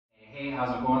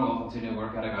how's it going? Welcome to a new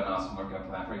workout. I got an awesome workout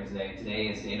plan for you today. Today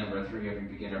is day number 3 of your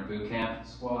beginner boot camp.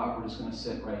 Squat, we're just going to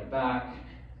sit right back,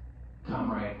 come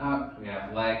right up. We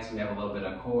have legs, we have a little bit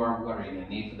of core. What are you going to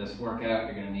need for this workout?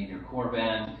 You're going to need your core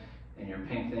band and your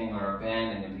pink thing or a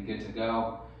band, and you'll be good to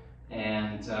go.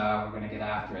 And we're going to get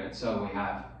after it. So we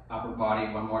have upper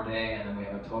body one more day, and then we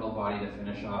have a total body to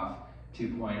finish off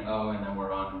 2.0, and then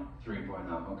we're on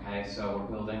 3.0, okay? So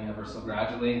we're building ever so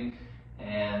gradually,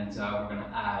 and we're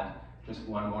gonna add just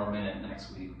 1 more minute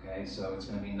next week, okay? So it's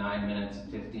gonna be 9 minutes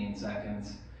and 15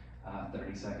 seconds,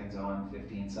 30 seconds on,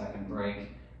 15-second break,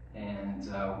 and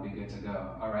we'll be good to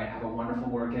go. All right, have a wonderful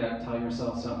workout. Tell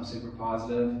yourself something super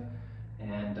positive,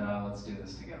 and let's do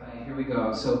this together. Right, here we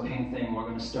go. So pink thing, we're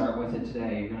gonna start with it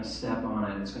today. You're gonna step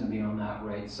on it. It's gonna be on that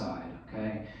right side,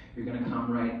 okay? You're gonna come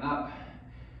right up.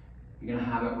 You're gonna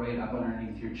have it right up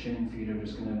underneath your chin. Feet are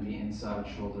just gonna be inside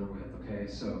shoulder width, okay?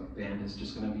 So band is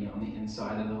just gonna be on the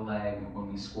inside of the leg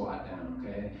when we squat down,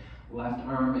 okay? Left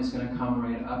arm is gonna come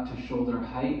right up to shoulder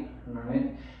height, all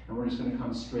right? And we're just gonna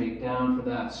come straight down for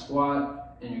that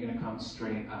squat, and you're gonna come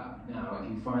straight up. Now, if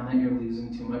you find that you're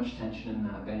losing too much tension in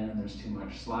that band, there's too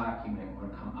much slack, you might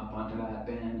wanna come up onto that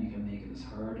band. You can make it as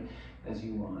hard as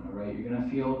you want, all right? You're gonna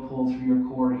feel a pull through your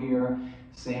core here.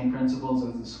 Same principles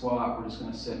as the squat. We're just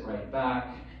gonna sit right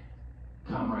back,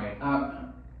 come right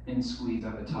up, and squeeze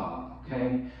at the top,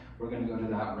 okay? We're gonna go to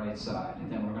that right side, and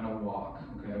then we're gonna walk,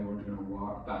 okay? We're gonna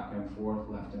walk back and forth,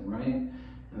 left and right, and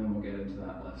then we'll get into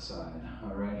that left side.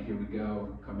 All right, here we go,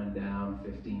 coming down,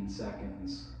 15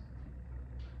 seconds.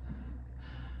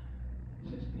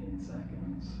 15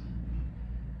 seconds.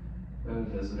 We have a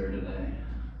visitor today.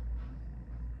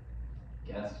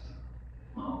 Guest?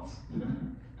 Maltz.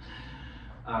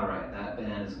 All right, that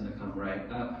band is gonna come right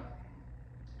up.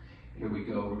 Here we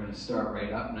go, we're gonna start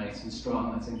right up, nice and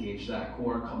strong. Let's engage that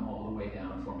core, come all the way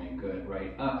down for me. Good,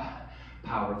 right up.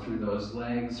 Power through those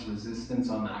legs, resistance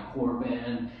on that core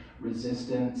band,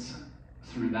 resistance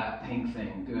through that pink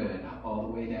thing. Good, all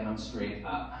the way down, straight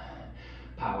up.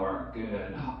 Power,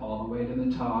 good, all the way to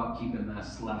the top, keeping that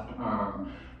left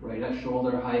arm right at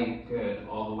shoulder height, good,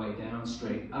 all the way down,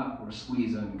 straight up, we're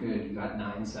squeezing, good, you got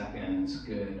 9 seconds,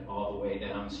 good, all the way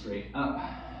down, straight up,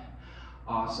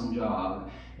 awesome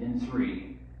job, in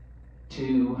 3,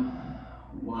 2,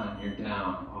 1, you're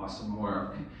down, awesome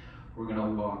work. We're gonna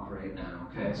walk right now,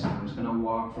 okay, so we're just gonna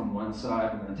walk from one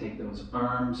side, we're gonna take those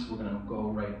arms, we're gonna go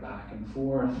right back and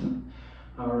forth,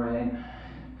 all right.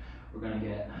 We're gonna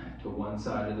get to one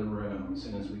side of the room. As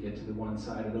soon as we get to the one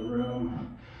side of the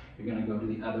room, you're gonna go to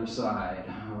the other side.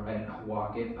 All right,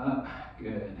 walk it up,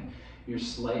 good. You're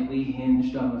slightly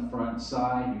hinged on the front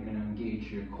side. You're gonna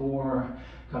engage your core,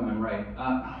 coming right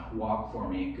up, walk for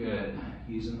me, good.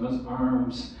 Using those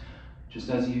arms, just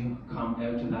as you come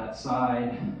out to that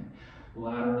side,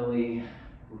 laterally,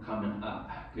 we're coming up,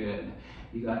 good.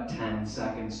 You got 10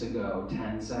 seconds to go,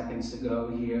 10 seconds to go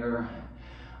here.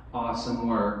 Awesome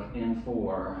work in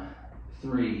 4,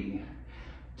 3,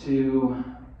 2,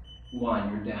 1,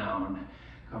 you're down.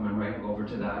 Coming right over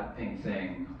to that pink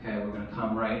thing. Okay, we're gonna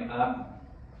come right up.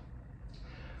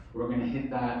 We're gonna hit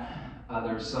that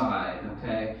other side,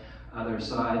 okay? Other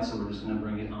side, so we're just gonna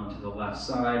bring it onto the left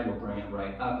side. We'll bring it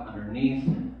right up underneath.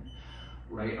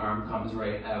 Right arm comes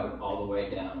right out, all the way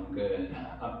down, good.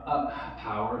 Up, up,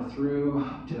 power through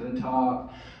to the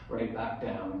top, right back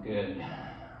down, good.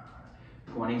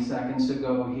 20 seconds to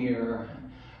go here,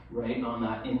 right on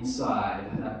that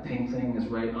inside. That pink thing is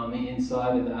right on the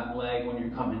inside of that leg when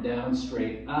you're coming down,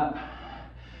 straight up.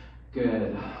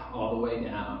 Good, all the way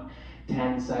down.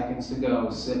 10 seconds to go.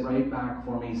 Sit right back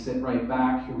for me, sit right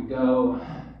back. Here we go.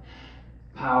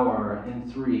 Power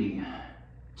in 3,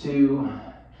 2,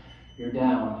 you're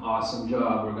down. Awesome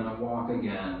job. We're gonna walk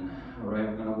again. All right,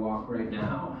 we're gonna walk right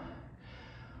now.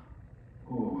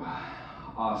 Ooh.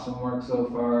 Awesome work so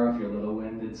far. If you're a little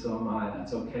winded, so am I.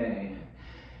 That's okay.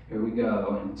 Here we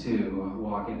go. In 2,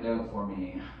 walk it out for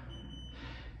me.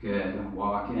 Good.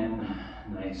 Walk in.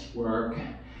 Nice work.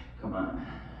 Come on.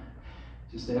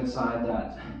 Just outside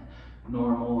that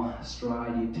normal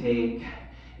stride you take.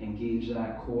 Engage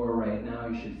that core right now.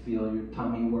 You should feel your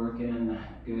tummy working.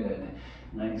 Good.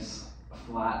 Nice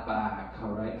flat back. All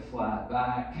right, flat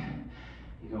back.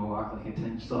 You can walk like a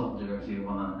tin soldier if you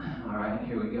want. All right,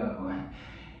 here we go.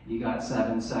 You got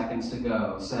 7 seconds to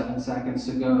go. 7 seconds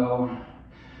to go.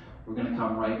 We're gonna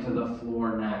come right to the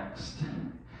floor next.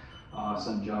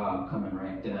 Awesome job, coming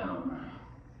right down.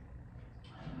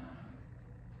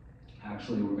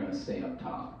 Actually, we're gonna stay up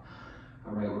top.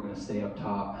 All right, we're gonna stay up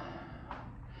top.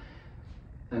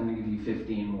 I'm gonna give you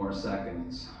 15 more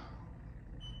seconds.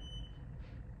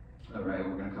 All right,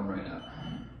 we're gonna come right up.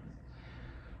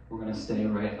 We're gonna stay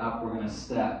right up. We're gonna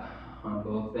step on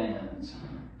both bands,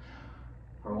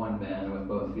 or one band with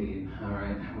both feet. All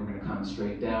right, we're gonna come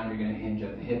straight down. You're gonna hinge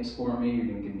at the hips for me. You're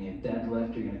gonna give me a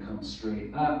deadlift. You're gonna come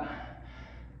straight up,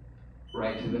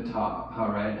 right to the top. All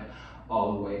right,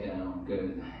 all the way down.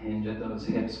 Good. Hinge at those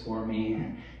hips for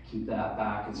me. Keep that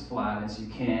back as flat as you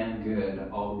can. Good.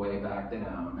 All the way back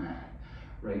down.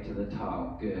 Right to the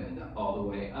top. Good. All the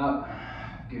way up.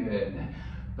 Good.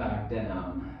 Back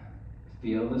down.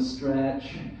 Feel the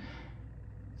stretch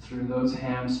through those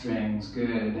hamstrings.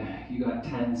 Good. You got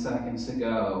 10 seconds to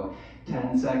go.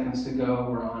 10 seconds to go.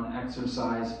 We're on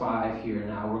exercise 5 here.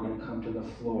 Now we're going to come to the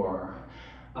floor.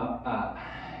 Up, up.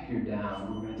 You're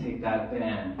down. We're going to take that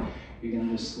band. You're going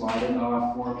to just slide it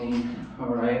off for me. All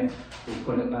right. We'll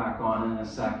put it back on in a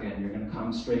second. You're going to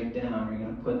come straight down. You're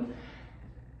going to put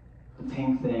the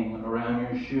pink thing around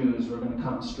your shoes. We're going to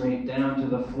come straight down to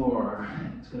the floor.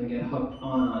 It's going to get hooked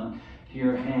on to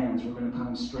your hands. We're going to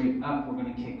come straight up. We're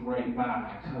going to kick right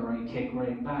back. All right, kick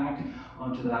right back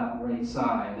onto that right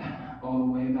side. All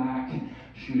the way back.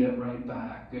 Shoot it right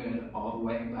back. Good. All the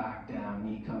way back down.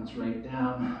 Knee comes right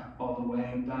down. All the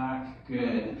way back.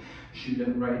 Good. Shoot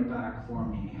it right back for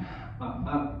me. Up,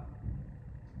 up.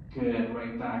 Good.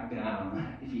 Right back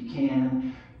down. If you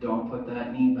can, don't put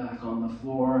that knee back on the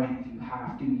floor. If you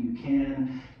have to, you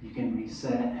can. You can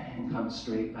reset and come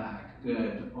straight back.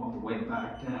 Good. All the way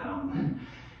back down.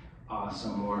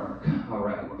 Awesome work. All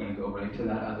right, we're going to go right to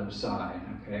that other side,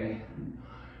 okay?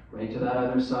 Right to that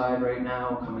other side right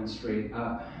now, coming straight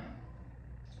up.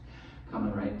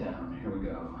 Coming right down. Here we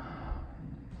go.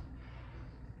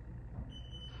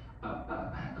 Up,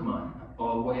 up. Come on.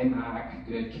 All the way back.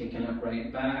 Good. Kicking it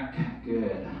right back.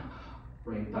 Good.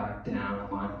 Right back down,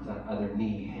 in line with that other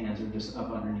knee. Hands are just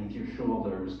up underneath your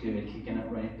shoulders. Good, kicking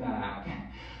it right back.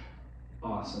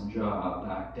 Awesome job.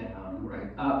 Back down, right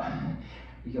up.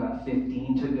 You got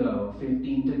 15 to go.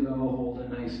 15 to go. Hold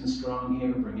it nice and strong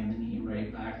here. Bringing the knee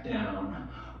right back down.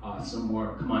 Awesome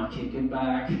work. Come on, kick it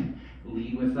back.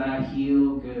 Lead with that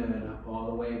heel. Good. All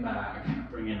the way back.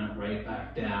 Bringing it right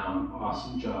back down.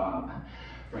 Awesome job.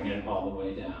 Bringing it all the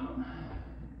way down.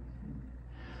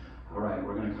 All right,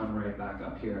 we're going to come right back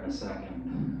up here in a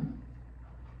second.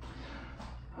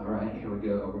 All right, here we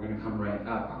go. We're going to come right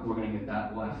up. We're going to get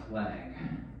that left leg.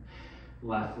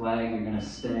 Left leg, you're going to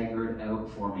stagger it out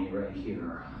for me right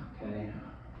here, okay?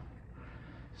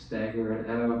 Stagger it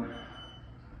out.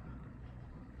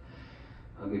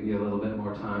 I'll give you a little bit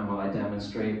more time while I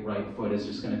demonstrate. Right foot is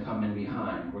just going to come in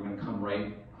behind. We're going to come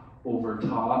right over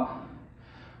top.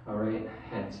 All right,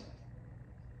 head's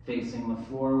facing the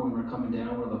floor. When we're coming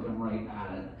down, we're looking right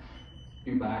at it.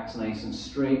 Your back's nice and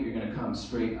straight. You're going to come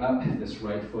straight up. This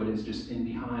right foot is just in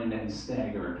behind and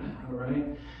staggered. All right?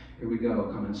 Here we go.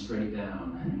 Coming straight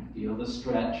down. Feel the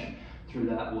stretch through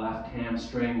that left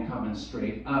hamstring. Coming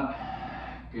straight up.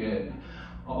 Good.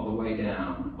 All the way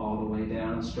down. All the way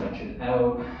down. Stretch it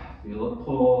out. Feel it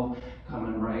pull.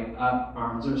 Coming right up.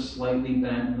 Arms are slightly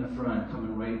bent in the front.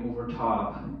 Coming right over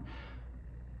top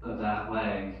of that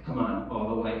leg. Come on,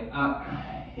 all the way up.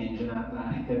 Hinging at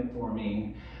that hip for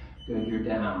me. Good, you're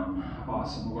down.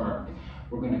 Awesome work.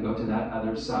 We're going to go to that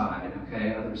other side,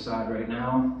 okay? Other side right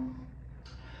now.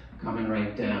 Coming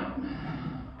right down.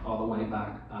 All the way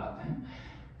back up.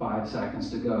 5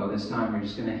 seconds to go. This time you're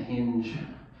just going to hinge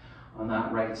on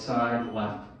that right side.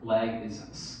 Left leg is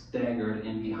staggered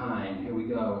in behind. Here we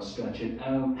go. Stretch it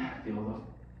out. Feel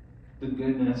the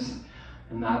goodness.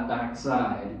 And that back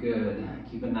side, good.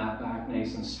 Keeping that back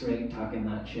nice and straight, tucking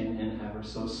that chin in ever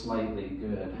so slightly,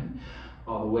 good.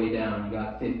 All the way down, you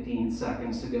got 15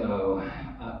 seconds to go.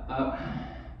 Up, up,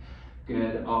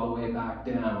 good. All the way back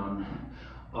down,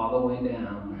 all the way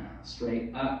down,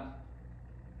 straight up.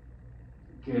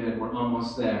 Good, we're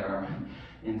almost there.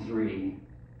 In 3,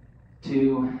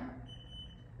 2,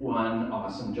 1,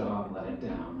 awesome job, let it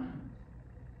down.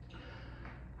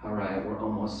 All right, we're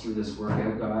almost through this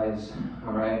workout, guys.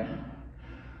 All right,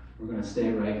 we're gonna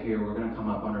stay right here. We're gonna come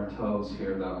up on our toes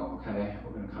here though, okay?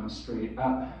 We're gonna come straight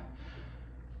up,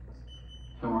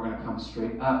 and we're gonna come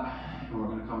straight up, and we're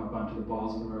gonna come up onto the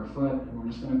balls of our foot, and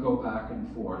we're just gonna go back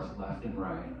and forth, left and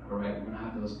right. All right, we're gonna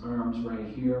have those arms right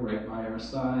here, right by our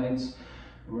sides,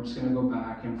 and we're just gonna go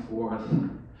back and forth,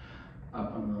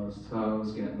 up on those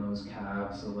toes, getting those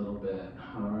calves a little bit.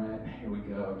 All right, here we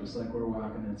go. Just like we're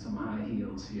walking in some high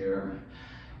heels here.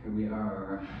 Here we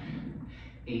are.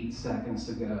 8 seconds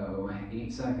to go.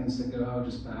 8 seconds to go.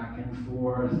 Just back and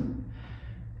forth.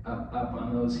 Up, up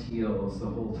on those heels the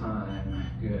whole time.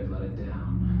 Good, let it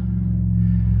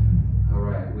down. All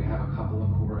right, we have a couple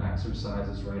of core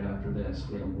exercises right after this.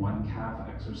 We have 1 calf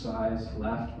exercise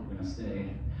left. We're gonna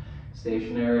stay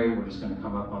Stationary, we're just gonna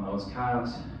come up on those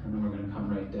calves, and then we're gonna come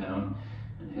right down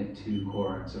and hit 2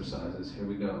 core exercises. Here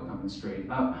we go, coming straight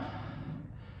up,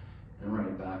 and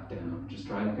right back down. Just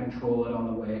try to control it on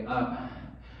the way up.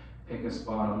 Pick a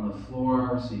spot on the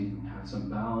floor so you can have some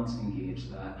balance, engage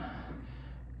that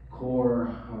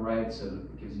core, all right, so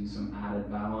it gives you some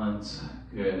added balance.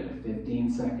 Good,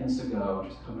 15 seconds to go,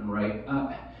 just coming right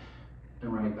up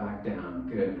and right back down.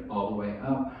 Good, all the way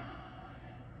up.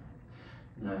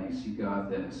 Nice, you got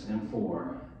this. In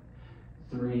 4,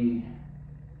 3,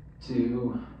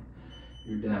 2,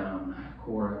 you're down.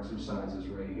 Core exercises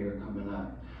right here coming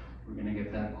up. We're gonna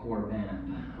get that core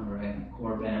band, all right?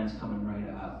 Core band's coming right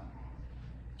up.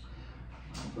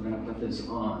 We're gonna put this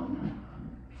on.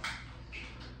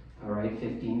 All right,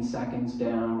 15 seconds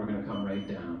down, we're gonna come right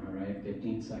down, all right?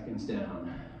 15 seconds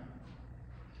down.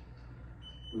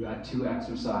 We got 2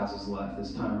 exercises left.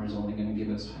 This timer is only gonna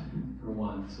give us for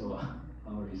 1, so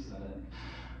I'll reset it.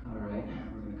 All right,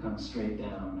 we're gonna come straight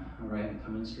down. All right,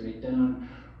 coming straight down.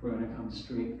 We're gonna come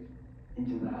straight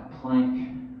into that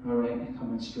plank. All right,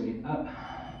 coming straight up.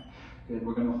 Good,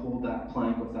 we're gonna hold that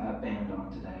plank with that band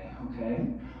on today,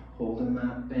 okay? Holding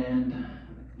that band,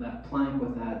 that plank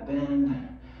with that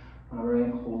band. All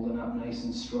right, holding up nice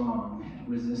and strong.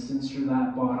 Resistance through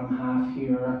that bottom half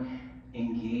here.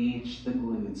 Engage the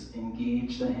glutes,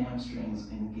 engage the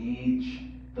hamstrings, engage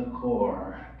the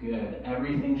core. Good,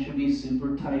 everything should be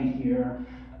super tight here.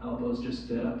 Elbows just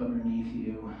fit up underneath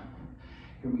you.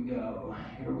 Here we go,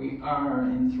 here we are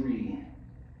in 3,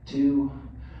 2,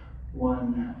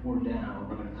 1, we're down.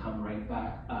 We're gonna come right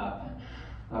back up.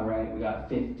 All right, we got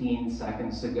 15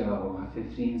 seconds to go.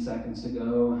 15 seconds to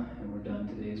go, and we're done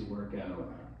today's workout.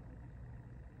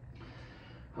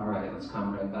 All right, let's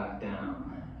come right back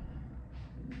down.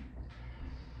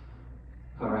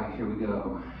 All right, here we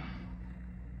go.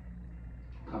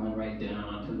 Coming right down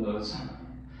onto those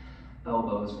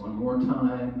elbows one more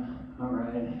time. All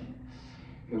right,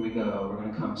 here we go. We're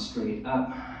gonna come straight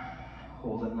up,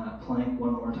 holding that plank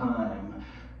one more time.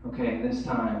 Okay, this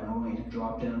time I want you to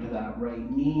drop down to that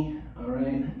right knee, all right?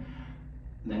 And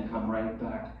then come right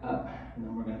back up, and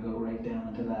then we're gonna go right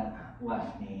down to that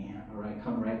left knee, all right?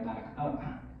 Come right back up.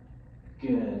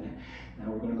 Good.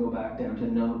 Now we're gonna go back down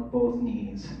to both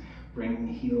knees. Bring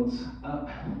the heels up,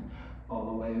 all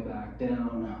the way back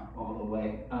down, all the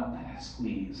way up,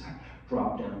 squeeze.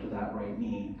 Drop down to that right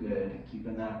knee, good.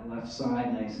 Keeping that left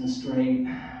side nice and straight,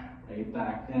 right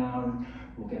back down.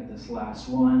 We'll get this last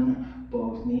one.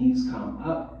 Both knees come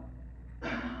up,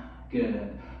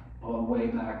 good. All the way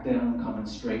back down, coming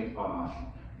straight off.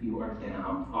 You are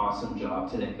down. Awesome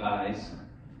job today, guys.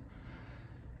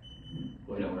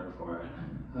 Way to work for it.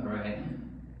 All right.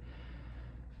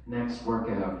 Next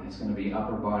workout is going to be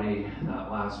upper body,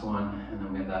 that last one, and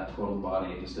then we have that total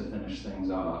body just to finish things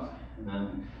off. And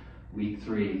then week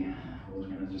 3, we're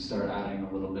going to just start adding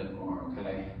a little bit more,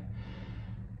 okay?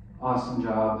 Awesome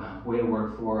job, way to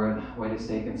work for it, way to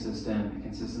stay consistent.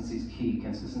 Consistency is key,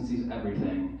 consistency is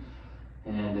everything.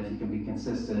 And if you can be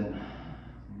consistent,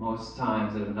 most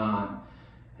times if not,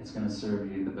 it's going to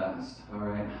serve you the best. All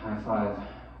right, high five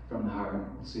from the heart.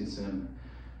 We'll see you soon.